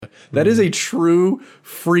That is a true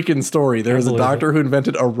freaking story. There was a doctor who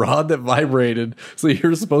invented a rod that vibrated, so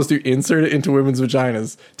you're supposed to insert it into women's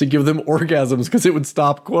vaginas to give them orgasms because it would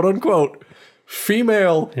stop, quote unquote,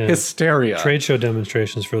 female hysteria. Trade show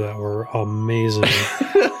demonstrations for that were amazing.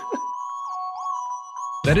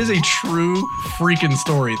 That is a true freaking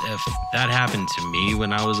story. If that happened to me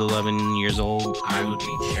when I was 11 years old, I would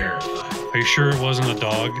be terrified. Are you sure it wasn't a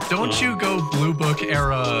dog? Don't you go Blue Book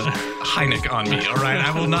era Hynek on me, all right?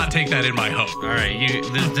 I will not take that in my home. All right,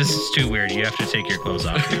 this is too weird. You have to take your clothes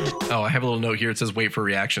off. Oh, I have a little note here. It says wait for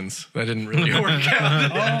reactions. That didn't really work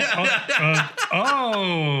out.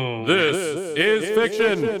 This is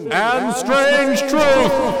Fiction and Strange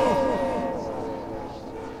Truth.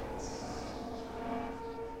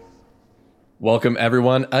 Welcome,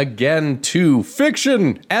 everyone, again to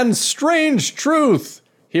Fiction and Strange Truth.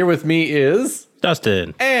 Here with me is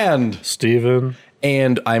Dustin and Steven.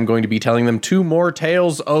 And I'm going to be telling them 2 more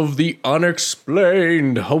tales of the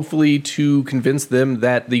unexplained, hopefully to convince them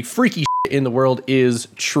that the freaky shit in the world is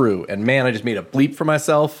true. And man, I just made a bleep for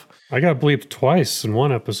myself. I got bleeped twice in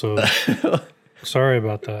one episode. Sorry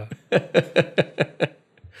about that.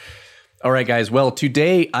 All right, guys. Well,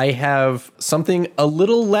 today I have something a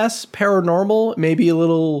little less paranormal, maybe a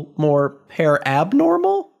little more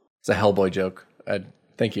abnormal. It's a Hellboy joke.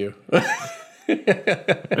 Thank you.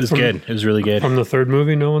 It was good. It was really good. From the third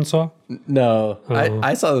movie no one saw? No,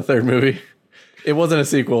 I saw the third movie. It wasn't a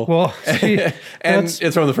sequel. Well, see, and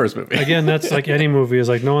it's from the first movie. Again, that's like any movie is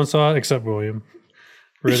like no one saw it except William.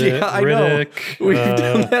 Yeah, I know. We've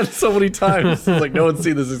done that so many times. It's like no one's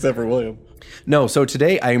seen this except for William. No, so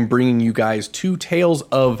today I am bringing you guys 2 tales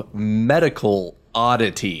of medical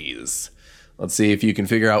oddities. Let's see if you can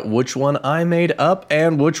figure out which one I made up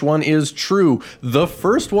and which one is true. The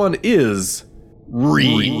first one is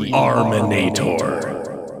Rearminator.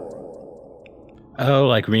 Oh,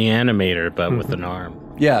 like Reanimator, but with an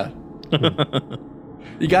arm. Yeah.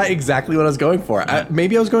 You got exactly what I was going for.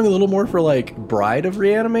 Maybe I was going a little more for like Bride of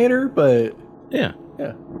Reanimator, but... Yeah.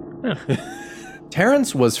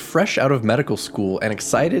 Terrence was fresh out of medical school and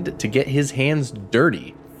excited to get his hands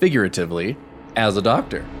dirty, figuratively, as a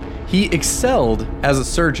doctor. He excelled as a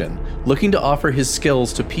surgeon, looking to offer his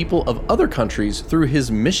skills to people of other countries through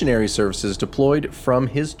his missionary services deployed from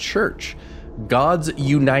his church, God's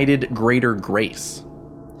United Greater Grace.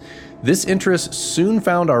 This interest soon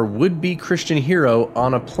found our would-be Christian hero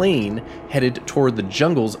on a plane headed toward the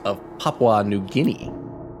jungles of Papua New Guinea.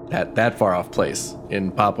 That far off place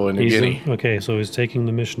in Papua New Guinea. Okay, so he's taking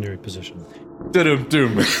the missionary position. Doom.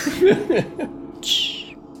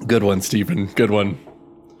 Good one, Stephen. Good one.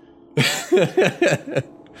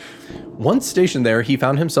 Once stationed there, he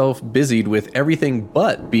found himself busied with everything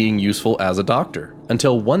but being useful as a doctor,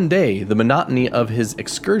 until one day the monotony of his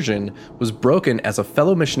excursion was broken as a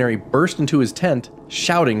fellow missionary burst into his tent,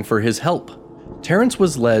 shouting for his help. Terrence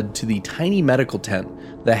was led to the tiny medical tent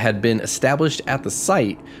that had been established at the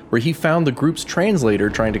site, where he found the group's translator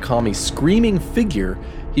trying to calm a screaming figure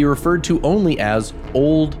he referred to only as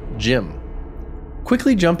Old Jim.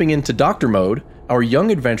 Quickly jumping into doctor mode, our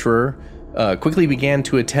young adventurer quickly began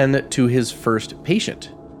to attend to his first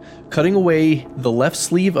patient. Cutting away the left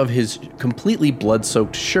sleeve of his completely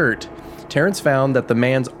blood-soaked shirt, Terrence found that the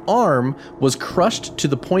man's arm was crushed to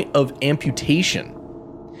the point of amputation.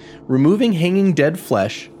 Removing hanging dead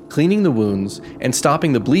flesh, cleaning the wounds, and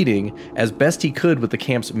stopping the bleeding as best he could with the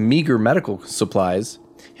camp's meager medical supplies,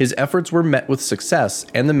 his efforts were met with success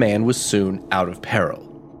and the man was soon out of peril.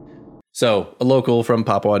 So, a local from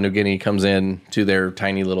Papua New Guinea comes in to their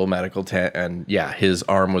tiny little medical tent, and yeah, his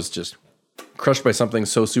arm was just crushed by something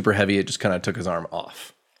so super heavy it just kind of took his arm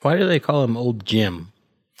off. Why do they call him Old Jim?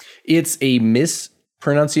 It's a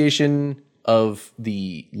mispronunciation of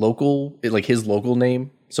the local, like his local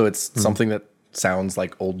name. So it's something that sounds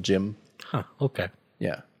like Old Jim. Huh, okay.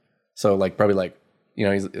 Yeah. So like probably like, you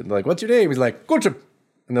know, he's like, what's your name? He's like, Old Jim.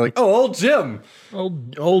 And they're like, oh, Old Jim.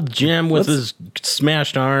 Old Jim with his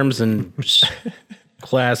smashed arms and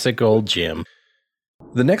classic Old Jim.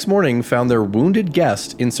 The next morning found their wounded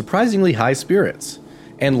guest in surprisingly high spirits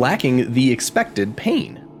and lacking the expected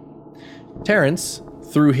pain. Terrence,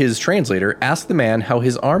 through his translator, asked the man how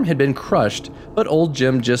his arm had been crushed, but Old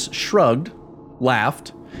Jim just shrugged,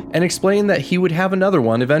 laughed, and explained that he would have another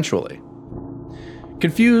one eventually.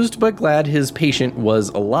 Confused but glad his patient was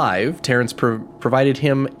alive, Terrence provided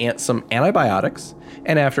him some antibiotics,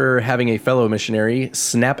 and after having a fellow missionary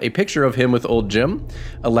snap a picture of him with Old Jim,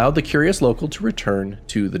 allowed the curious local to return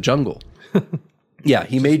to the jungle. Yeah,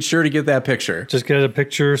 he made sure to get that picture. Just get a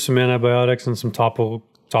picture, some antibiotics, and some topical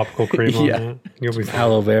cream on that. You'll be fine.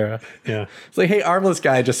 Aloe vera. Yeah. It's like, hey, armless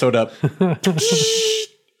guy just sewed up.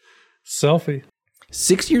 Selfie.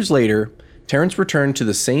 6 years later, Terence returned to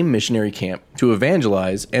the same missionary camp to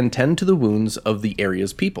evangelize and tend to the wounds of the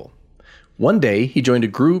area's people. One day, he joined a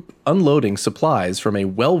group unloading supplies from a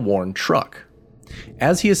well-worn truck.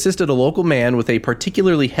 As he assisted a local man with a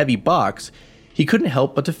particularly heavy box, he couldn't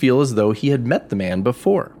help but to feel as though he had met the man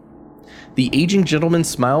before. The aging gentleman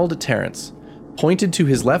smiled at Terence, pointed to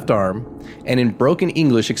his left arm, and in broken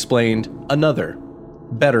English explained, "Another.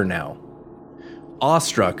 Better now."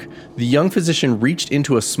 Awestruck, the young physician reached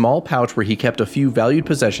into a small pouch where he kept a few valued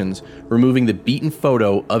possessions, removing the beaten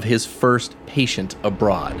photo of his first patient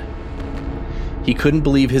abroad. He couldn't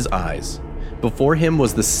believe his eyes. Before him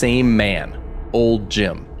was the same man, Old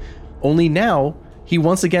Jim. Only now, he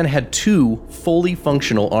once again had 2 fully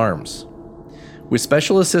functional arms. With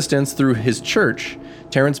special assistance through his church,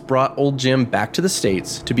 Terence brought Old Jim back to the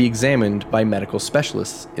States to be examined by medical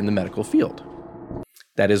specialists in the medical field.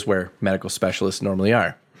 That is where medical specialists normally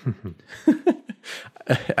are.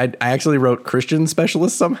 I actually wrote Christian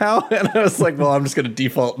specialist somehow, and I was like, well, I'm just going to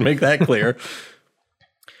default and make that clear.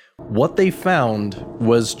 What they found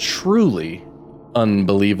was truly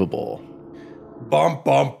unbelievable. Bum,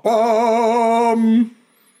 bum, bum!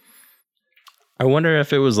 I wonder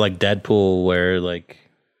if it was like Deadpool where like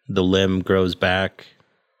the limb grows back,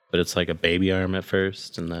 but it's like a baby arm at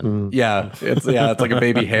first, and then it's like a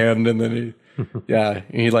baby hand, and then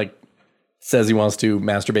he like says he wants to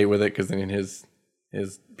masturbate with it because then his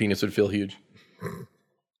penis would feel huge.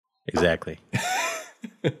 Exactly.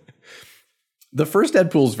 The first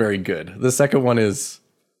Deadpool's very good. The second one is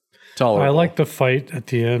tolerable. I like the fight at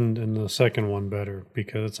the end in the second one better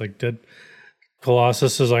because it's like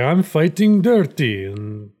Colossus is like, I'm fighting dirty,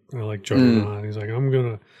 and I like Juggernaut. He's like, I'm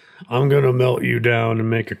gonna melt you down and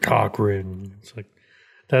make a cock ring. It's like,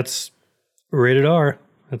 that's rated R.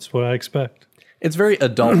 That's what I expect. It's very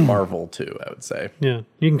adult Marvel too, I would say. Yeah,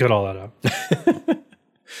 you can cut all that out.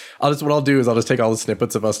 What I'll do is I'll just take all the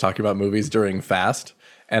snippets of us talking about movies during Fast,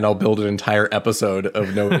 and I'll build an entire episode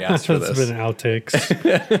of Nobody Asked for This. It's been outtakes.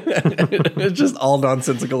 It's just all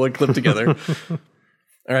nonsensical and clipped together.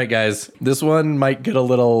 All right, guys, this one might get a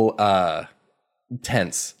little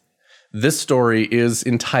tense. This story is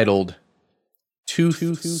entitled Tooth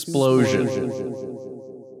Explosion.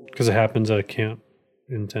 Because it happens at a camp.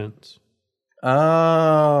 Intense.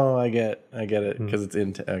 Oh, I get it. Because it's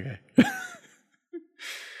okay.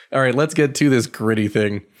 All right, let's get to this gritty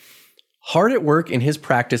thing. Hard at work in his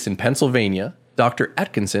practice in Pennsylvania, Dr.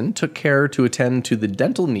 Atkinson took care to attend to the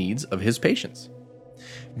dental needs of his patients.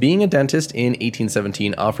 Being a dentist in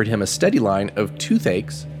 1817 offered him a steady line of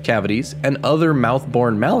toothaches, cavities, and other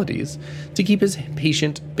mouth-borne maladies to keep his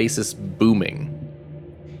patient basis booming.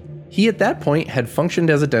 He at that point had functioned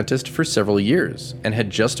as a dentist for several years and had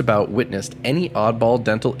just about witnessed any oddball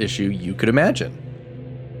dental issue you could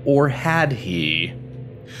imagine. Or had he?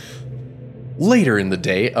 Later in the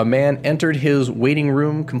day, a man entered his waiting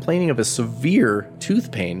room complaining of a severe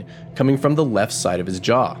tooth pain coming from the left side of his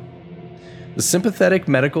jaw. The sympathetic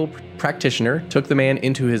medical practitioner took the man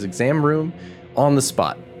into his exam room on the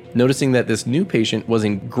spot, noticing that this new patient was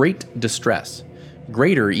in great distress,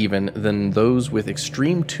 greater even than those with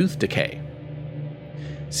extreme tooth decay.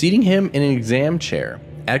 Seating him in an exam chair,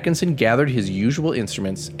 Atkinson gathered his usual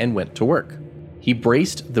instruments and went to work. He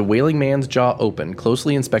braced the wailing man's jaw open,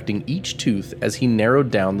 closely inspecting each tooth as he narrowed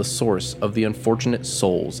down the source of the unfortunate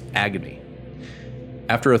soul's agony.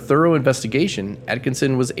 After a thorough investigation,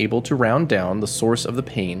 Atkinson was able to round down the source of the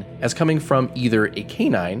pain as coming from either a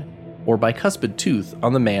canine or bicuspid tooth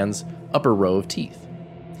on the man's upper row of teeth.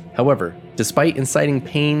 However, despite inciting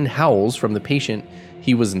pain howls from the patient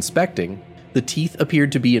he was inspecting, the teeth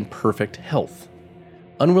appeared to be in perfect health.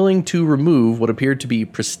 Unwilling to remove what appeared to be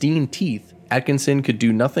pristine teeth, Atkinson could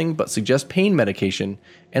do nothing but suggest pain medication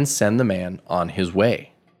and send the man on his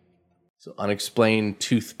way. So unexplained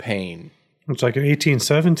tooth pain. It's like in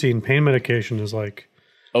 1817, pain medication is like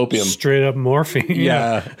Opium. Straight up morphine.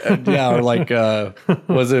 Yeah. Or like,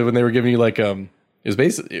 was it when they were giving you like, it was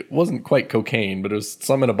basically, it wasn't quite cocaine, but it was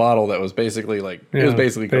some in a bottle that was basically like, it was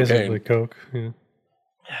basically cocaine. Basically coke, yeah.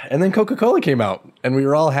 And then Coca-Cola came out and we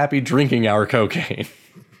were all happy drinking our cocaine.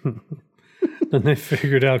 Then they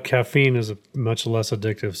figured out caffeine is a much less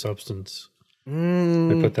addictive substance.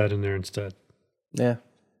 They put that in there instead. Yeah.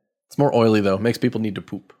 It's more oily though. Makes people need to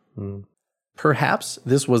poop. Perhaps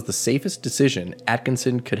this was the safest decision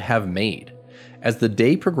Atkinson could have made. As the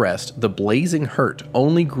day progressed, the blazing hurt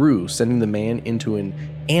only grew, sending the man into an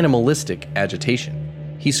animalistic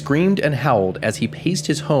agitation. He screamed and howled as he paced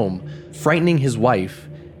his home, frightening his wife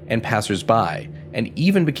and passers-by, and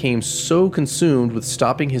even became so consumed with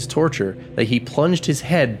stopping his torture that he plunged his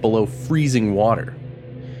head below freezing water.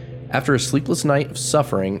 After a sleepless night of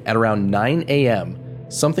suffering at around 9 a.m.,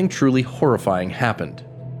 something truly horrifying happened.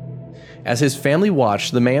 As his family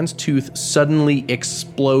watched, the man's tooth suddenly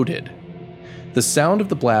exploded. The sound of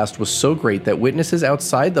the blast was so great that witnesses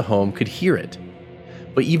outside the home could hear it.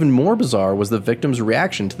 But even more bizarre was the victim's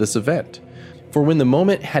reaction to this event. For when the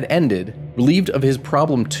moment had ended, relieved of his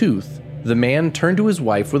problem tooth, the man turned to his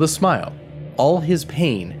wife with a smile. All his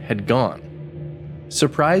pain had gone.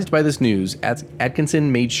 Surprised by this news,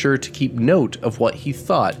 Atkinson made sure to keep note of what he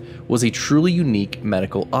thought was a truly unique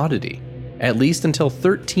medical oddity, at least until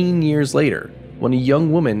 13 years later, when a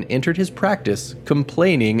young woman entered his practice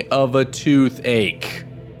complaining of a toothache.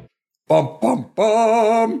 Bum, bum,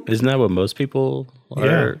 bum. Isn't that what most people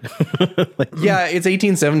are? Yeah, it's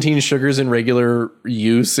 1817. Sugar's in regular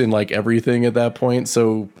use in like everything at that point.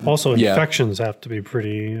 So Also, yeah. infections have to be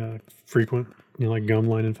pretty frequent. Like gum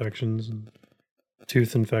line infections and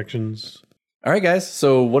tooth infections. All right, guys.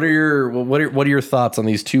 So what are your thoughts on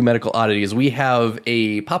these two medical oddities? We have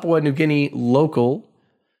a Papua New Guinea local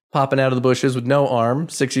popping out of the bushes with no arm.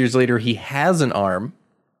 6 years later, he has an arm.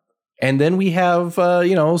 And then we have,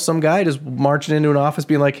 some guy just marching into an office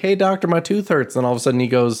being like, "Hey, doctor, my tooth hurts." And all of a sudden he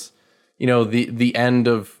goes, the end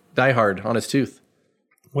of Die Hard on his tooth.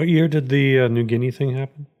 What year did the New Guinea thing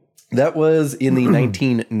happen? That was in the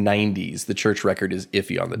 1990s. The church record is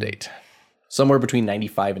iffy on the date. Somewhere between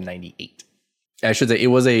 95 and 98. I should say it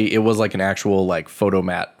was like an actual like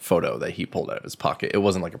photomat photo that he pulled out of his pocket. It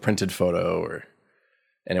wasn't like a printed photo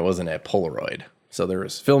and it wasn't a Polaroid. So there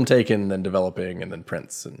was film taken, then developing, and then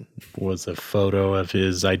prints. And Was a photo of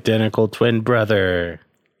his identical twin brother.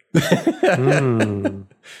 Yeah,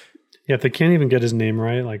 if they can't even get his name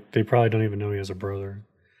right, like they probably don't even know he has a brother.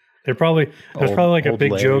 There's probably like a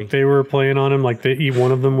big Larry. joke they were playing on him. Like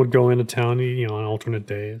one of them would go into town, on alternate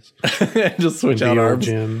days. just switch The out old arms.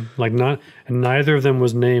 Jim, and neither of them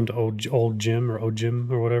was named old Jim or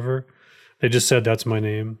Jim or whatever. They just said that's my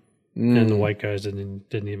name, and the white guys didn't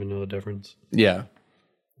even know the difference. Yeah.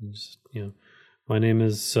 Just, my name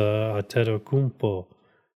is Ateto Kumpo,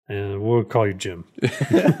 and we'll call you Jim.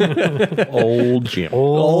 Old Jim.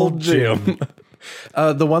 Old Jim.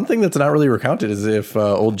 The one thing that's not really recounted is if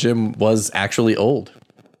old Jim was actually old.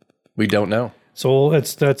 We don't know. So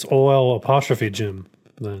that's OL apostrophe Jim.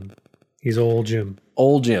 Then he's old Jim.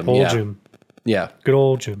 Old Jim. Old yeah. Jim. Yeah. Good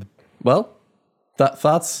old Jim. Well,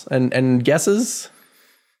 thoughts and guesses?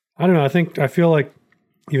 I don't know. I feel like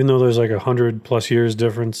even though there's like 100+ years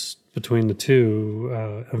difference between the two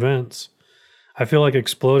events, I feel like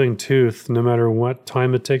exploding tooth, no matter what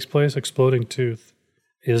time it takes place, exploding tooth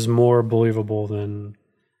is more believable than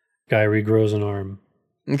guy regrows an arm.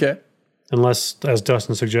 Okay. Unless, as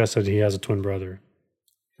Dustin suggested, he has a twin brother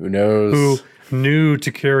Who knows? who knew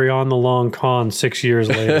to carry on the long con 6 years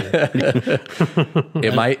later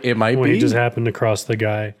It might when be. he just happened to cross the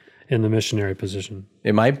guy in the missionary position.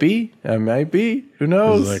 It might be. It might be. Who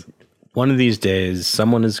knows? Like, one of these days,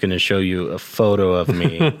 someone is going to show you a photo of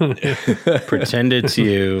me, pretend it's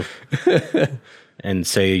you, and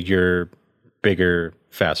say you're bigger,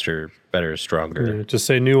 faster, better, stronger. Yeah, just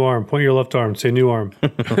say new arm. Point your left arm. Say new arm.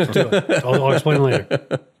 Just do it. I'll explain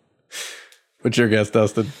later. What's your guess,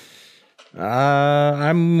 Dustin?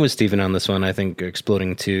 I'm with Steven on this one. I think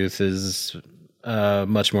exploding tooth is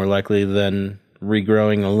much more likely than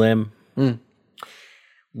regrowing a limb.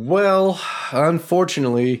 Well,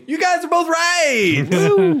 unfortunately, you guys are both right.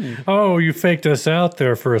 Woo! Oh, you faked us out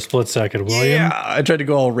there for a split second, William. Yeah, I tried to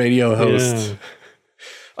go all radio host. Yeah.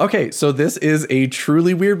 Okay, so this is a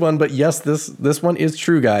truly weird one, but yes, this one is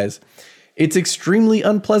true, guys. It's extremely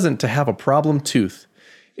unpleasant to have a problem tooth.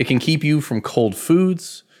 It can keep you from cold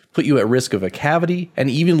foods, put you at risk of a cavity, and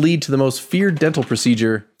even lead to the most feared dental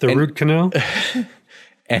procedure. The root canal?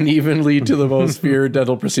 And even lead to the most feared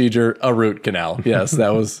dental procedure, a root canal. Yes,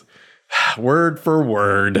 that was word for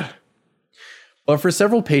word. But for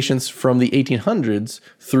several patients from the 1800s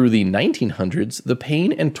through the 1900s, the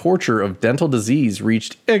pain and torture of dental disease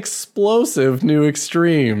reached explosive new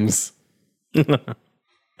extremes.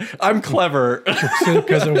 I'm clever.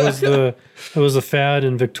 Because it was the fad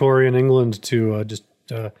in Victorian England to just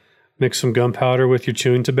mix some gunpowder with your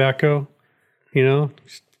chewing tobacco.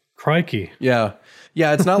 Just crikey. Yeah.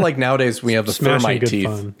 Yeah, it's not like nowadays we have the Smashing thermite good teeth.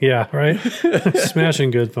 fun. Yeah, right?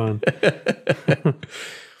 Smashing good fun.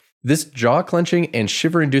 This jaw-clenching and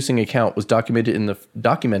shiver-inducing account was documented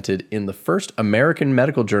in the first American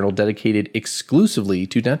medical journal dedicated exclusively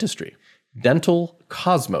to dentistry. Dental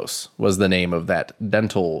Cosmos was the name of that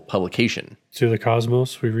dental publication. To the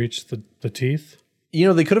cosmos, we reached the teeth.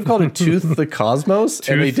 They could have called it Tooth the Cosmos,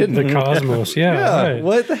 and they didn't. The cosmos, yeah. Yeah, Right.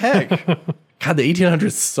 what the heck? God, the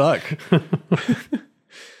 1800s suck.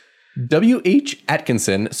 W.H.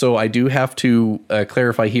 Atkinson. So I do have to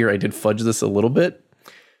clarify here. I did fudge this a little bit.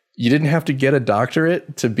 You didn't have to get a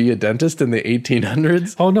doctorate to be a dentist in the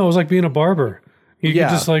 1800s. Oh no, it was like being a barber. You Yeah.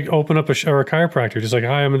 could just like open up or a chiropractor, just like,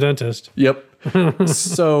 hi, I'm a dentist. Yep.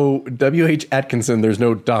 So W.H. Atkinson, there's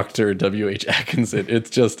no Dr. W.H. Atkinson.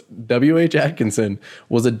 It's just W.H. Atkinson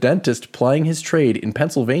was a dentist plying his trade in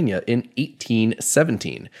Pennsylvania in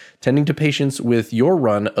 1817, tending to patients with your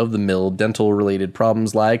run-of-the-mill dental-related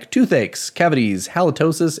problems like toothaches, cavities,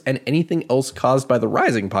 halitosis, and anything else caused by the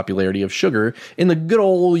rising popularity of sugar in the good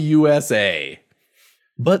old USA.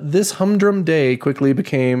 But this humdrum day quickly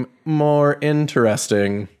became more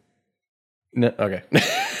interesting. No, okay.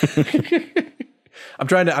 I'm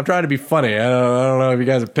trying to be funny. I don't know if you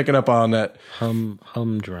guys are picking up on that.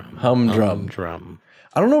 Humdrum.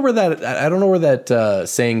 I don't know where that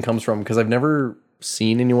saying comes from because I've never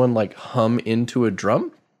seen anyone like hum into a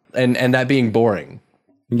drum, and that being boring.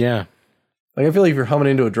 Yeah. Like I feel like if you're humming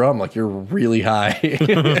into a drum, like you're really high.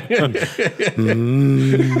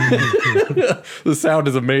 The sound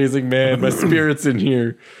is amazing, man. My spirit's in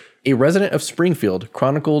here. A resident of Springfield,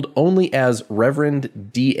 chronicled only as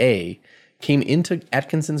Reverend D.A., came into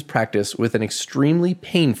Atkinson's practice with an extremely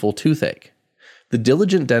painful toothache. The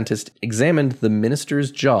diligent dentist examined the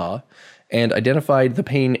minister's jaw and identified the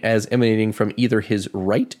pain as emanating from either his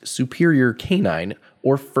right superior canine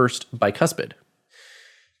or first bicuspid.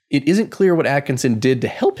 It isn't clear what Atkinson did to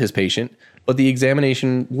help his patient, but the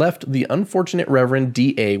examination left the unfortunate Reverend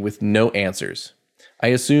D.A. with no answers. I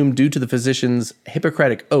assume due to the physician's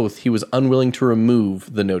Hippocratic oath, he was unwilling to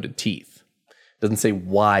remove the noted teeth. Doesn't say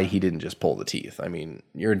why he didn't just pull the teeth. I mean,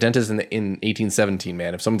 you're a dentist in 1817,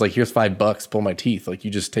 man. If someone's like, here's $5, pull my teeth, like you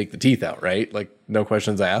just take the teeth out, right? Like no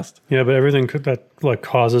questions asked. Yeah, but everything that like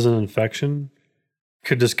causes an infection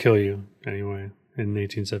could just kill you anyway in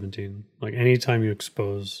 1817. Like anytime you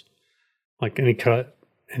expose like any cut,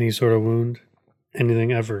 any sort of wound,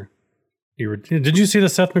 anything ever. Did you see the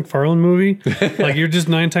Seth MacFarlane movie? Like you're just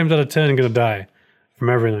 9 times out of 10 going to die from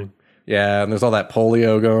everything. Yeah, and there's all that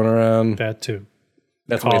polio going around. That too.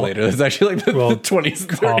 That's way later. It's actually like the 20s and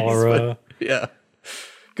 30s. Cholera. Yeah.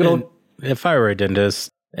 Good old. If I were a dentist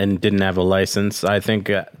and didn't have a license, I think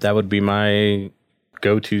that would be my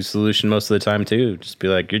go-to solution most of the time too. Just be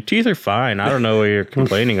like, your teeth are fine. I don't know what you're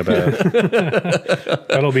complaining about.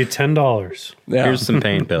 That'll be $10. Yeah. Here's some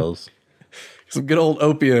pain pills. Some good old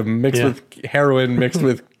opium mixed with heroin, mixed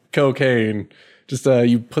with cocaine. Just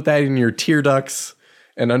you put that in your tear ducts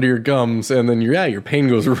and under your gums, and then your pain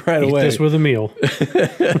goes right away. Eat this with a meal.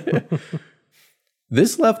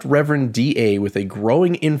 This left Reverend D.A. with a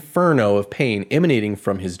growing inferno of pain emanating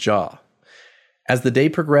from his jaw. As the day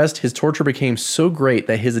progressed, his torture became so great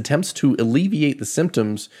that his attempts to alleviate the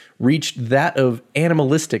symptoms reached that of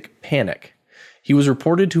animalistic panic. He was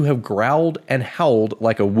reported to have growled and howled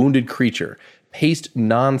like a wounded creature, paced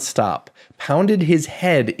nonstop, pounded his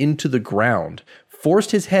head into the ground,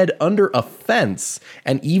 forced his head under a fence,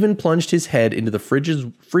 and even plunged his head into the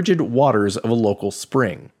frigid waters of a local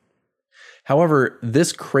spring. However,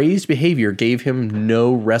 this crazed behavior gave him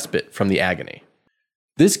no respite from the agony.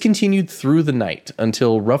 This continued through the night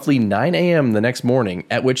until roughly 9 a.m. the next morning,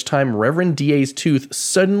 at which time Reverend D.A.'s tooth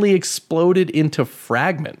suddenly exploded into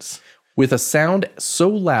fragments. With a sound so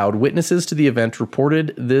loud, witnesses to the event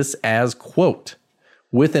reported this as, quote,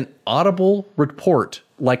 with an audible report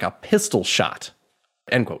like a pistol shot,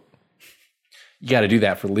 end quote. You got to do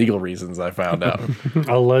that for legal reasons, I found out.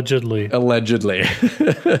 Allegedly.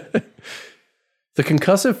 The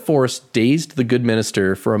concussive force dazed the good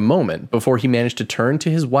minister for a moment before he managed to turn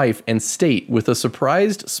to his wife and state with a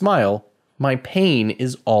surprised smile, "My pain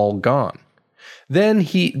is all gone." Then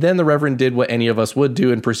the Reverend did what any of us would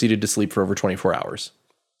do and proceeded to sleep for over 24 hours.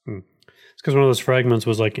 It's because one of those fragments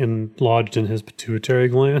was like lodged in his pituitary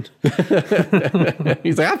gland.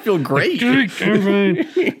 He's like, I feel great.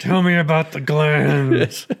 Tell me about the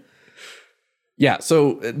glands. Yeah,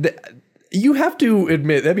 so you have to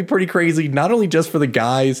admit that'd be pretty crazy. Not only just for the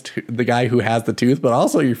guy who has the tooth, but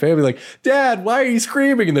also your family. Like, Dad, why are you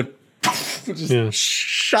screaming? And then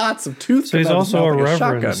shots of tooth. So he's also a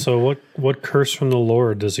reverend. So what curse from the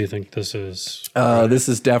Lord does he think this is? This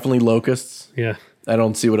is definitely locusts. Yeah. I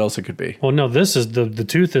don't see what else it could be. Well, no, this is the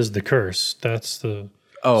tooth is the curse. That's the.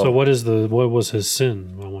 Oh. So what was his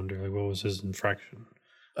sin? I wonder. Like, what was his infraction?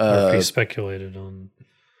 Or if he speculated on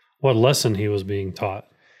what lesson he was being taught.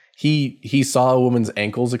 He saw a woman's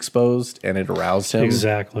ankles exposed and it aroused him.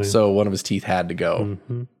 Exactly. So one of his teeth had to go.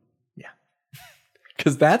 Mm-hmm. Yeah.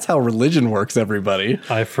 Because that's how religion works, everybody.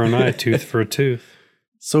 Eye for an eye, tooth for a tooth.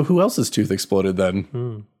 So who else's tooth exploded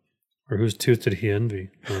then? Or whose tooth did he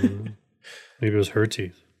envy? Maybe it was her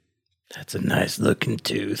teeth. That's a nice looking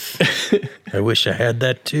tooth. I wish I had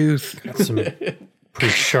that tooth. Got some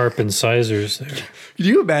pretty sharp incisors there. Could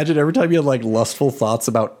you imagine every time you had like lustful thoughts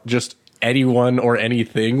about just anyone or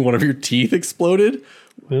anything, one of your teeth exploded?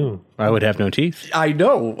 Ooh. I would have no teeth. I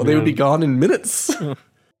know. They would be gone in minutes.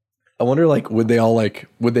 I wonder, like, would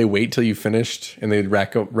they wait till you finished and they'd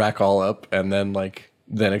rack all up and then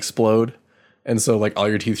then explode? And so like all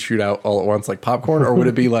your teeth shoot out all at once like popcorn? Or would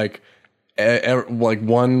it be like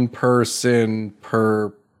one person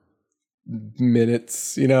per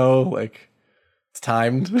minutes, like it's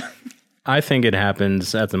timed? I think it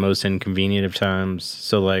happens at the most inconvenient of times.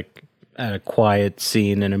 So like at a quiet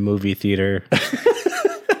scene in a movie theater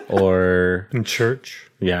or In church.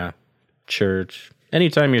 Yeah. Church.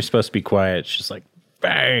 Anytime you're supposed to be quiet, it's just like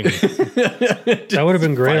bang. That would have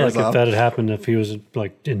been great, like fires if that had happened if he was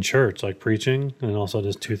like in church, like preaching, and all of a sudden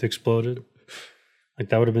his tooth exploded. Like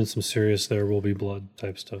that would have been some serious "there will be blood"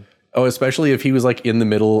 type stuff. Oh, especially if he was like in the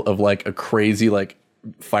middle of like a crazy like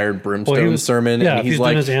fire and brimstone sermon. Yeah, and if he's he's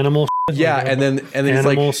like, doing his animal. yeah, like, and then he's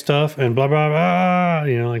animal like, stuff and blah blah blah.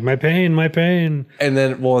 Like my pain. and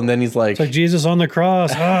then he's like, It's like Jesus on the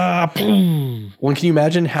cross. Boom. well, can you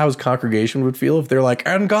imagine how his congregation would feel if they're like,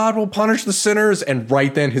 and God will punish the sinners, and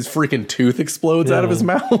right then his freaking tooth explodes out of his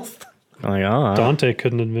mouth? I'm like, Dante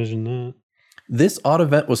couldn't envision that. This odd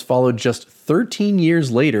event was followed just 13 years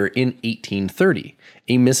later in 1830.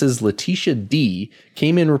 A Mrs. Letitia D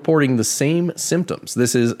came in reporting the same symptoms.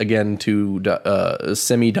 This is, again, to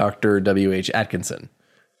semi-doctor W.H. Atkinson.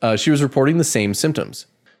 She was reporting the same symptoms.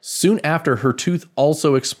 Soon after, her tooth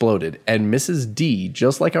also exploded, and Mrs. D,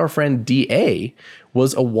 just like our friend D.A.,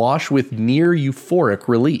 was awash with near euphoric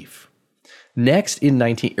relief. Next, in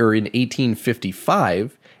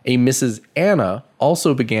 1855, a Mrs. Anna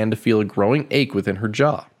also began to feel a growing ache within her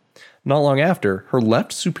jaw. Not long after, her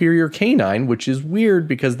left superior canine, which is weird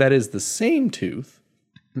because that is the same tooth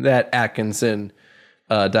that Atkinson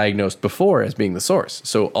diagnosed before as being the source.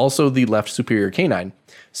 So also the left superior canine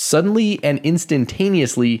suddenly and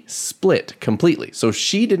instantaneously split completely. So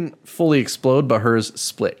she didn't fully explode, but hers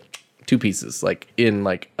split 2 pieces, like in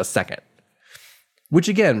like a second, which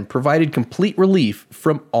again provided complete relief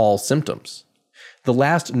from all symptoms. The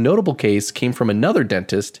last notable case came from another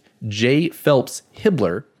dentist, J. Phelps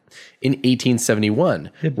Hibbler, in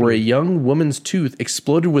 1871, where a young woman's tooth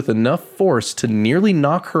exploded with enough force to nearly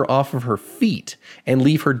knock her off of her feet and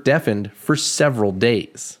leave her deafened for several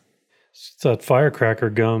days. It's that firecracker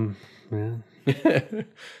gum, man.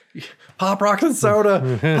 Pop rocks and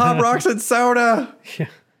soda! Pop rocks and soda! Yeah.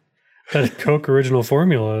 That Coke original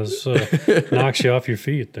formula knocks you off your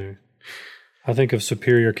feet there. I think of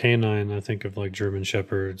superior canine. I think of like German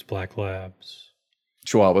Shepherds, Black Labs.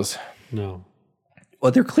 Chihuahuas. No.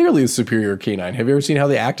 Well, they're clearly a superior canine. Have you ever seen how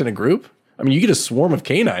they act in a group? I mean, you get a swarm of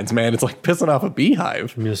canines, man. It's like pissing off a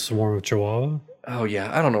beehive. I mean, a swarm of Chihuahua. Oh,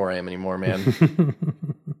 yeah. I don't know where I am anymore, man.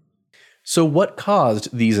 So what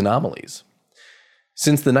caused these anomalies?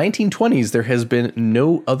 Since the 1920s, there has been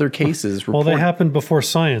no other cases reported. Well, they happened before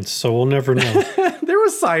science, so we'll never know. There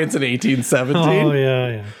was science in 1817. Oh,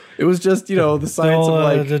 yeah. It was just, the science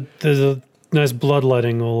of like... There's a nice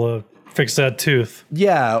bloodletting will fix that tooth.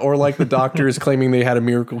 Yeah, or like the doctors claiming they had a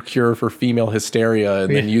miracle cure for female hysteria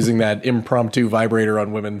and then using that impromptu vibrator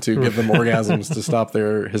on women to give them orgasms to stop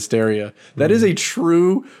their hysteria. That is a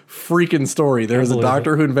true freaking story. There's a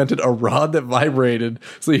doctor who invented a rod that vibrated,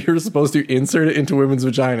 so you're supposed to insert it into women's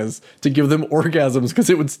vaginas to give them orgasms because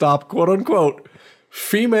it would stop, quote unquote,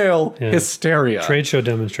 female hysteria. Trade show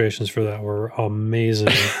demonstrations for that were amazing.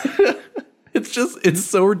 It's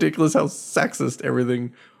so ridiculous how sexist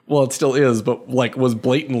everything... Well, it still is, but like was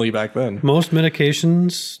blatantly back then. Most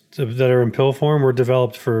medications that are in pill form were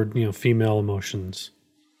developed for, female emotions.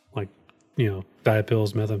 Like, diet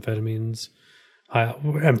pills, methamphetamines.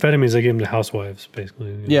 Amphetamines they gave them to housewives,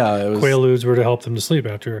 basically. Yeah. It was, Quaaludes were to help them to sleep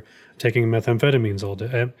after taking methamphetamines all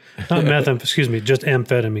day. Just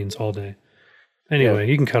amphetamines all day. Anyway,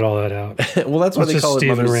 you can cut all that out. Well, that's why they call it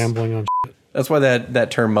mother's... rambling on shit. That's why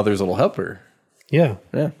that term mother's little helper. Yeah.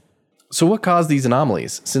 Yeah. So what caused these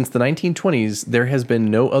anomalies? Since the 1920s, there has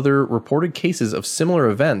been no other reported cases of similar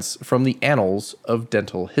events from the annals of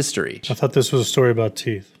dental history. I thought this was a story about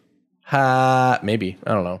teeth. Maybe.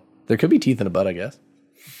 I don't know. There could be teeth in a butt, I guess.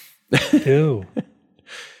 Ew.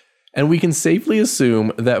 And we can safely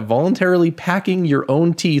assume that voluntarily packing your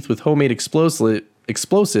own teeth with homemade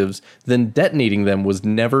explosives, then detonating them was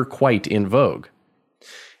never quite in vogue.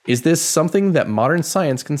 Is this something that modern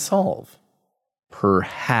science can solve?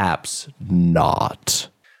 Perhaps not.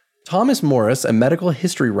 Thomas Morris, a medical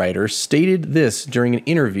history writer, stated this during an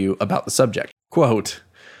interview about the subject. Quote,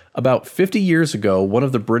 About 50 years ago, one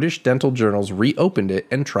of the British dental journals reopened it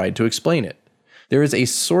and tried to explain it. There is a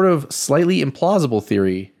sort of slightly implausible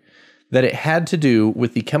theory that it had to do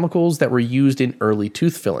with the chemicals that were used in early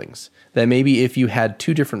tooth fillings. That maybe if you had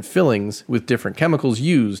two different fillings with different chemicals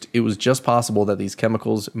used, it was just possible that these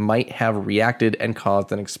chemicals might have reacted and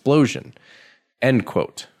caused an explosion. End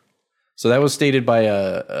quote. So that was stated by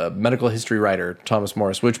a medical history writer, Thomas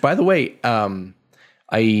Morris, which, by the way, I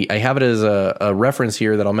have it as a reference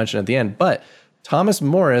here that I'll mention at the end, but Thomas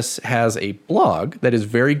Morris has a blog that is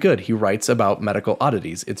very good. He writes about medical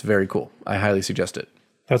oddities. It's very cool. I highly suggest it.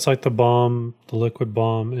 That's like the liquid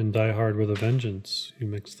bomb in Die Hard with a Vengeance. You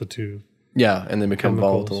mix the two. Yeah, and they become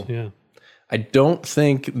chemicals. volatile. Yeah. I don't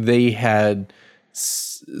think they had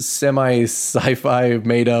semi-sci-fi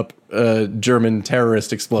made-up German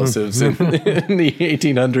terrorist explosives in the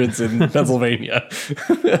 1800s in Pennsylvania.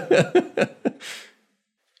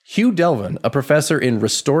 Hugh Delvin, a professor in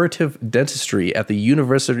restorative dentistry at the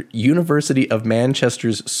University of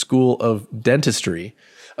Manchester's School of Dentistry,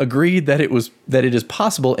 agreed that it is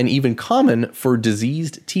possible and even common for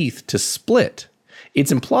diseased teeth to split.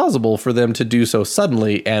 It's implausible for them to do so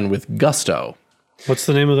suddenly and with gusto. What's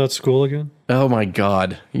the name of that school again? Oh my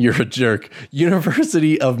God, you're a jerk.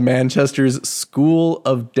 University of Manchester's School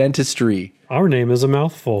of Dentistry. Our name is a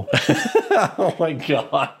mouthful. Oh my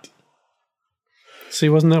God. See,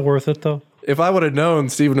 wasn't that worth it though? If I would have known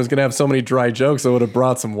Stephen was going to have so many dry jokes, I would have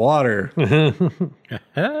brought some water. I'm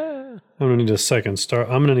going to need a second start.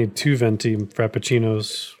 I'm going to need 2 venti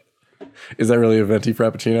frappuccinos. Is that really a venti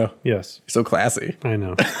frappuccino? Yes. So classy. I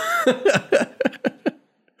know.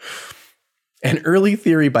 An early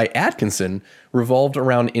theory by Atkinson revolved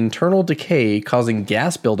around internal decay causing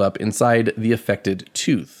gas buildup inside the affected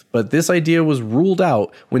tooth. But this idea was ruled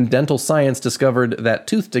out when dental science discovered that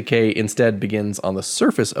tooth decay instead begins on the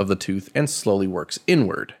surface of the tooth and slowly works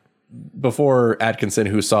inward. Before Atkinson,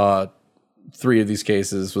 who saw 3 of these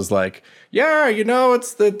cases, was like, yeah, you know,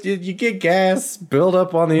 it's you get gas build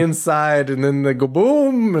up on the inside and then they go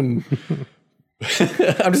boom. And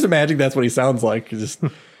I'm just imagining that's what he sounds like. Just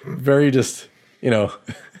very kind of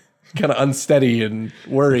unsteady and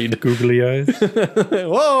worried. Googly eyes.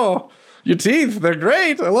 Whoa, your teeth, they're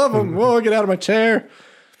great. I love them. Whoa, get out of my chair.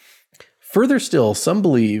 Further still, some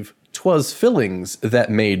believe 'twas fillings that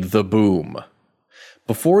made the boom.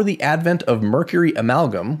 Before the advent of mercury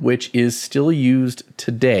amalgam, which is still used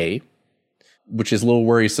today, which is a little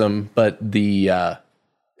worrisome, but the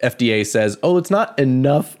FDA says, oh, it's not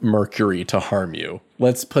enough mercury to harm you.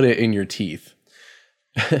 Let's put it in your teeth.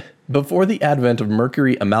 Before the advent of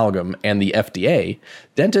mercury amalgam and the FDA,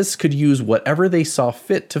 dentists could use whatever they saw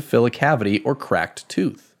fit to fill a cavity or cracked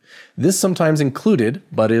tooth. This sometimes included,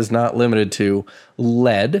 but is not limited to,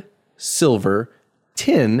 lead, silver,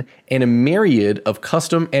 tin, and a myriad of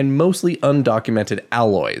custom and mostly undocumented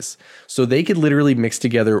alloys. So they could literally mix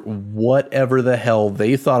together whatever the hell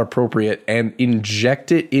they thought appropriate and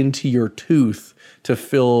inject it into your tooth to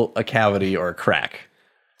fill a cavity or a crack.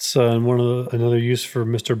 It's another use for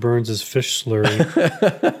Mr. Burns' fish slurry.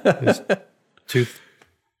 His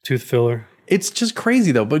tooth filler. It's just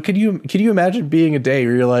crazy though. But could you imagine being a day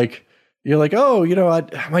where you're like, oh, you know,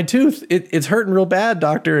 my tooth, it's hurting real bad,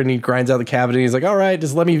 doctor. And he grinds out the cavity. And he's like, all right,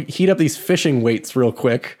 just let me heat up these fishing weights real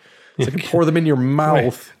quick. So I can pour them in your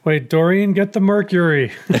mouth. Wait, Doreen, get the mercury.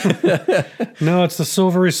 No, it's the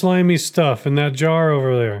silvery, slimy stuff in that jar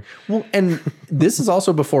over there. Well, and this is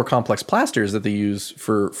also before complex plasters that they use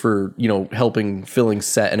for helping fillings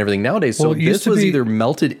set and everything nowadays. So this was either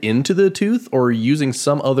melted into the tooth or using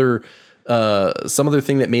some other thing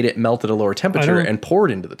that made it melt at a lower temperature and poured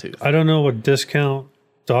into the tooth. I don't know what discount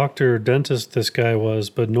doctor or dentist this guy was,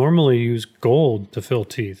 but normally use gold to fill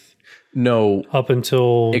teeth. No, up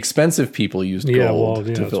until expensive people used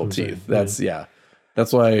gold to fill teeth. That's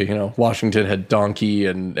why Washington had donkey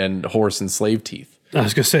and horse and slave teeth. I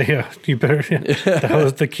was gonna say, yeah, you better. Yeah. That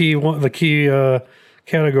was the key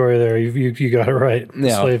category there. You got it right.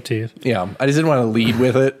 Yeah. Slave teeth. Yeah, I just didn't want to lead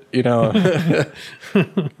with it,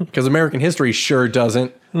 because American history sure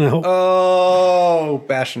doesn't. No. Oh,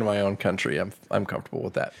 bashing my own country. I'm comfortable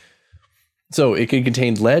with that. So it can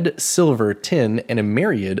contain lead, silver, tin, and a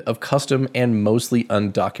myriad of custom and mostly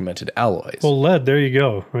undocumented alloys. Well, lead, there you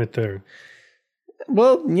go, right there.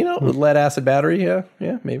 Well, lead acid battery, yeah,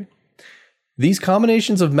 maybe. These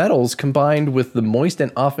combinations of metals combined with the moist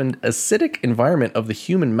and often acidic environment of the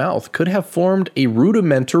human mouth could have formed a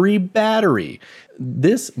rudimentary battery.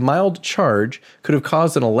 This mild charge could have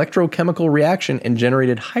caused an electrochemical reaction and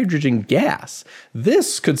generated hydrogen gas.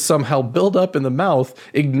 This could somehow build up in the mouth,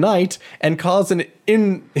 ignite, and cause an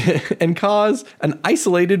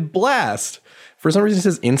isolated blast. For some reason, it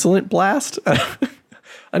says insolent blast.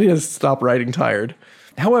 I need to stop writing tired.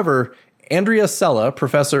 However, Andrea Sella,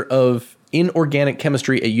 professor of inorganic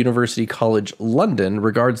chemistry at University College London,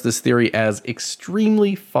 regards this theory as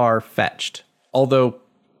extremely far-fetched, although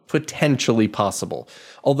potentially possible.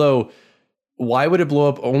 Although, why would it blow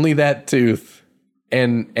up only that tooth?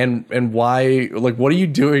 And why, like, what are you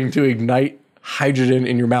doing to ignite hydrogen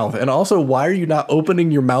in your mouth? And also, why are you not opening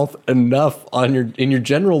your mouth enough in your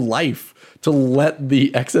general life to let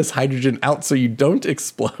the excess hydrogen out so you don't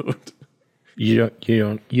explode? You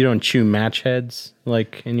don't chew match heads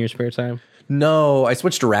like in your spare time? No, I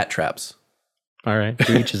switched to rat traps. All right,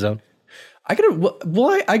 to each his own. I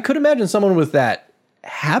could imagine someone with that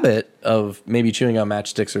habit of maybe chewing on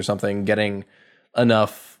matchsticks or something, getting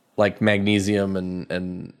enough like magnesium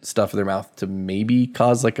and stuff in their mouth to maybe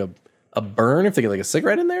cause like a burn if they get like a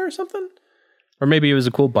cigarette in there or something. Or maybe it was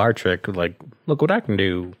a cool bar trick, like, look what I can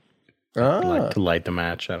do. Like to light the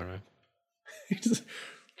match. I don't know.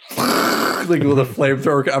 Like with a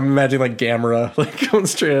flamethrower, I'm imagining like Gamera like going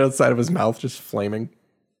straight outside of his mouth, just flaming.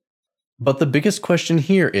 But the biggest question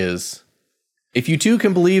here is, if you two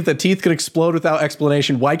can believe that teeth can explode without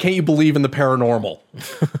explanation, why can't you believe in the paranormal?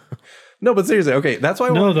 No, but seriously, okay, that's why.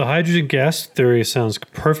 The hydrogen gas theory sounds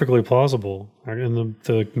perfectly plausible. And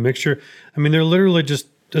the mixture, I mean, they're literally just,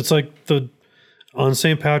 it's like on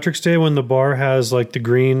St. Patrick's Day when the bar has like the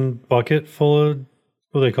green bucket full of,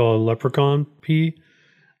 what do they call it, leprechaun pee?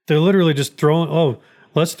 They're literally just throwing,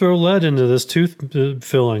 let's throw lead into this tooth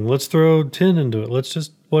filling. Let's throw tin into it. Let's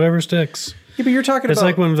just, whatever sticks. Yeah, but you're talking it's about...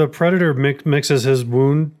 like when the predator mixes his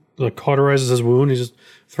wound, like cauterizes his wound, he's just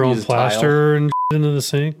throwing plaster and into the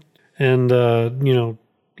sink. And,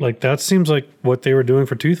 like that seems like what they were doing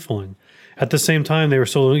for tooth filling. At the same time, they were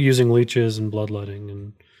still using leeches and bloodletting.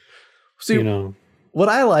 And, what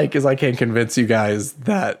I like is I can convince you guys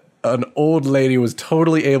that an old lady was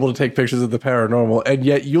totally able to take pictures of the paranormal, and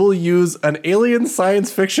yet you'll use an alien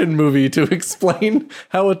science fiction movie to explain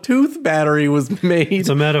how a tooth battery was made. It's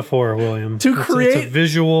a metaphor, William. It's a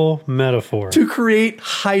visual metaphor. To create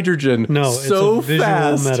hydrogen so it's a visual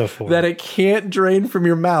fast metaphor. that it can't drain from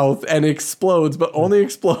your mouth and explodes, but only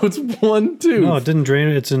explodes one tooth. No, it didn't drain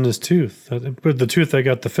it. It's in his tooth. But the tooth that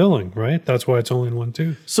got the filling, right? That's why it's only in one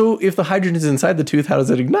tooth. So if the hydrogen is inside the tooth, how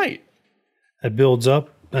does it ignite? It builds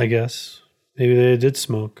up, I guess. Maybe they did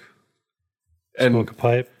smoke a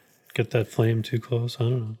pipe, get that flame too close. I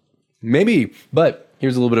don't know. Maybe, but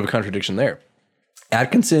here's a little bit of a contradiction there.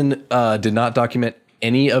 Atkinson did not document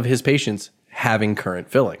any of his patients having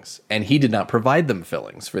current fillings, and he did not provide them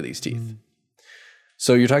fillings for these teeth.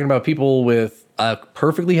 So you're talking about people with a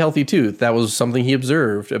perfectly healthy tooth. That was something he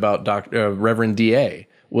observed about Reverend D.A.,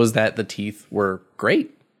 was that the teeth were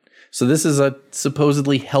great. So this is a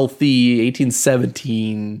supposedly healthy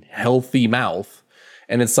 1817 healthy mouth,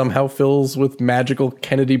 and it somehow fills with magical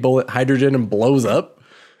Kennedy bullet hydrogen and blows up.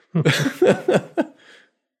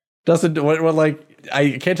 Dustin, what like,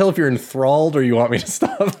 I can't tell if you're enthralled or you want me to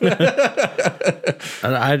stop.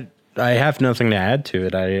 I have nothing to add to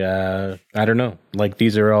it. I don't know. Like,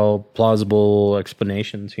 these are all plausible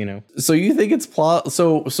explanations, So you think it's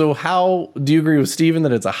so how do you agree with Steven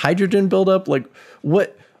that it's a hydrogen buildup? Like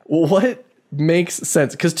what makes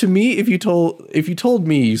sense? Because to me, if you told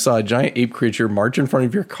me you saw a giant ape creature march in front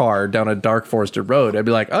of your car down a dark forested road, I'd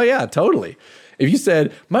be like, oh yeah, totally. If you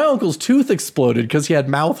said my uncle's tooth exploded because he had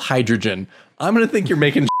mouth hydrogen, I'm gonna think you're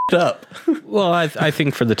making shit up. Well, I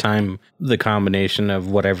think for the time, the combination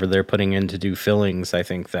of whatever they're putting in to do fillings, I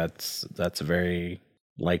think that's a very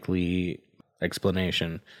likely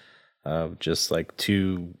explanation of just like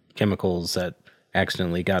two chemicals that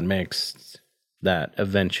accidentally got mixed that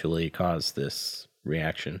eventually caused this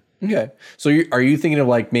reaction. Okay. So are you thinking of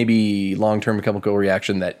like maybe long-term chemical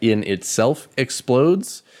reaction that in itself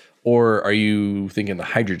explodes, or are you thinking the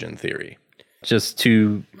hydrogen theory? Just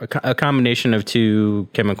a combination of two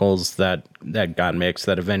chemicals that got mixed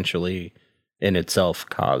that eventually in itself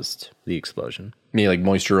caused the explosion. Maybe like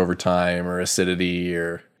moisture over time or acidity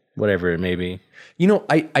or whatever it may be.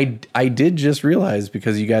 I did just realize,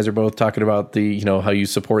 because you guys are both talking about the, how you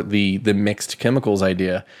support the mixed chemicals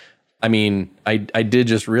idea. I mean, I did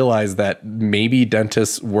just realize that maybe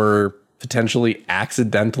dentists were potentially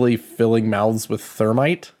accidentally filling mouths with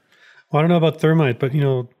thermite. Well, I don't know about thermite, but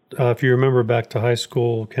if you remember back to high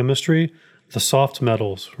school chemistry, the soft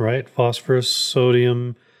metals, right? Phosphorus,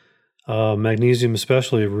 sodium, magnesium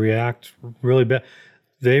especially, react really bad.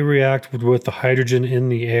 They react with the hydrogen in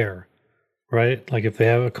the air, right? Like if they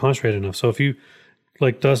have it concentrated enough. So if you,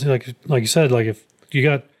 like you said, like if you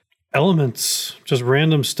got elements, just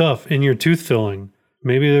random stuff in your tooth filling,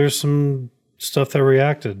 maybe there's some stuff that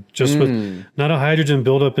reacted just with not a hydrogen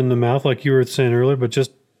buildup in the mouth like you were saying earlier, but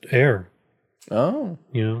just air. Oh.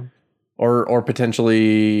 You know, Or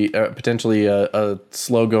potentially a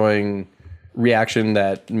slow going reaction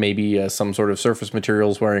that maybe some sort of surface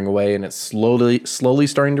material is wearing away and it's slowly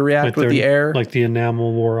starting to react with the air. like the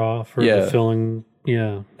enamel wore off or the filling.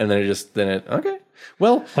 Yeah. And then okay.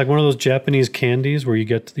 Well, Like one of those Japanese candies where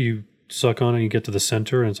you suck on it and you get to the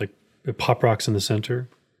center and it's like it pop rocks in the center.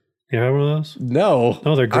 You have one of those? no.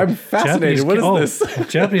 Oh, they're good. I'm fascinated. What is this?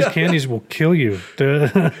 Japanese candies will kill you.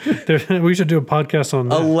 We should do a podcast on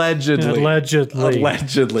that. Allegedly. Allegedly.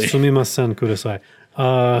 Sumimasen kudasai.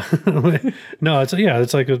 No,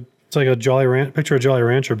 it's like a Jolly picture of Jolly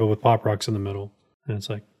Rancher, but with Pop Rocks in the middle. And it's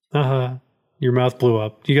like, your mouth blew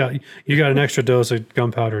up. You got an extra dose of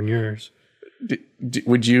gunpowder in yours.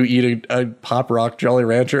 Would you eat a Pop Rock Jolly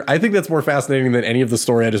Rancher? I think that's more fascinating than any of the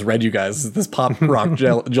story I just read you guys. Is this Pop Rock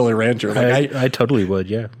Jolly Rancher? Like, I totally would,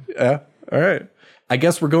 yeah. Yeah. All right. I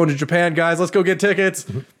guess we're going to Japan, guys. Let's go get tickets.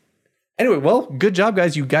 Anyway, well, good job,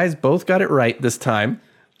 guys. You guys both got it right this time.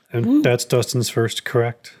 And that's Dustin's first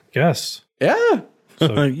correct guess. Yeah.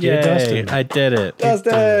 So, Yay, Dustin. I did it.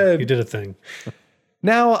 Dustin. You did a thing.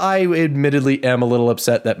 Now, I admittedly am a little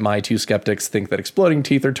upset that my two skeptics think that exploding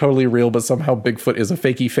teeth are totally real, but somehow Bigfoot is a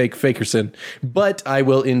fakerson. But I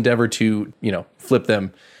will endeavor to, flip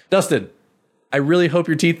them. Dustin, I really hope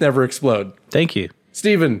your teeth never explode. Thank you.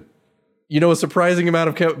 Steven, you know a surprising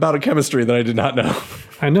amount of chemistry that I did not know.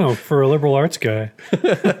 I know, for a liberal arts guy.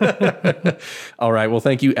 All right. Well,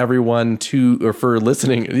 thank you everyone for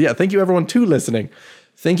listening. Yeah, thank you everyone to listening.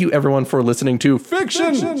 Thank you everyone for listening to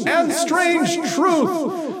Fiction and Strange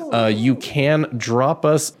Truth. You can drop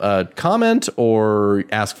us a comment or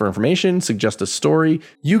ask for information, suggest a story.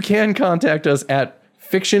 You can contact us at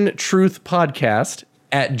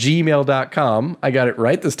fictiontruthpodcast@gmail.com. I got it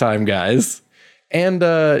right this time, guys. And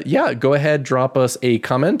go ahead, drop us a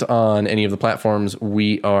comment on any of the platforms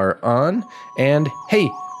we are on. And hey,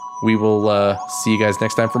 we will see you guys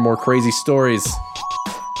next time for more crazy stories.